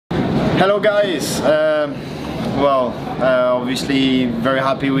Hello guys. Obviously very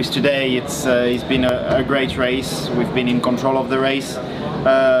happy with today. It's been a great race. We've been in control of the race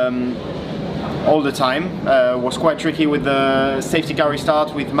all the time. Was quite tricky with the safety car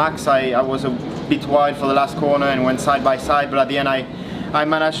restart with Max. I was a bit wide for the last corner and went side by side, but at the end I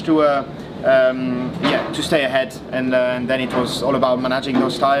managed to stay ahead, and then it was all about managing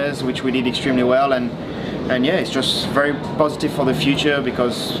those tires, which we did extremely well, and yeah, it's just very positive for the future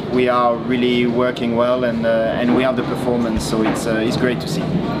because we are really working well, and we have the performance, so it's great to see.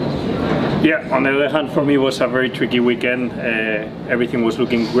 Yeah, on the other hand, for me it was a very tricky weekend. Everything was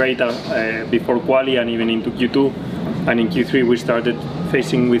looking great before quali and even into Q2, and in Q3 we started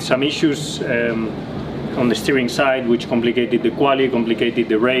facing with some issues on the steering side, which complicated the quali, complicated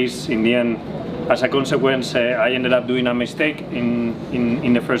the race. In the end, as a consequence, I ended up doing a mistake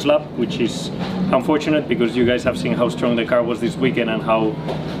in the first lap, which is unfortunate because you guys have seen how strong the car was this weekend and how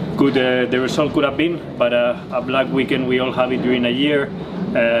good the result could have been. But a black weekend, we all have it during a year.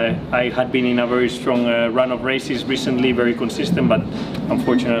 I had been in a very strong run of races recently, very consistent, but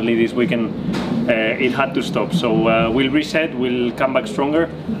unfortunately this weekend it had to stop. So we'll reset, we'll come back stronger.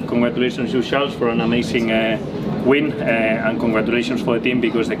 Congratulations to Charles for an amazing win, and congratulations for the team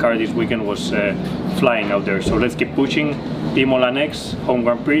because the car this weekend was flying out there. So let's keep pushing. Imola next, home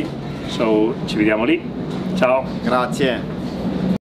Grand Prix. So ci vediamo lì. Ciao. Grazie.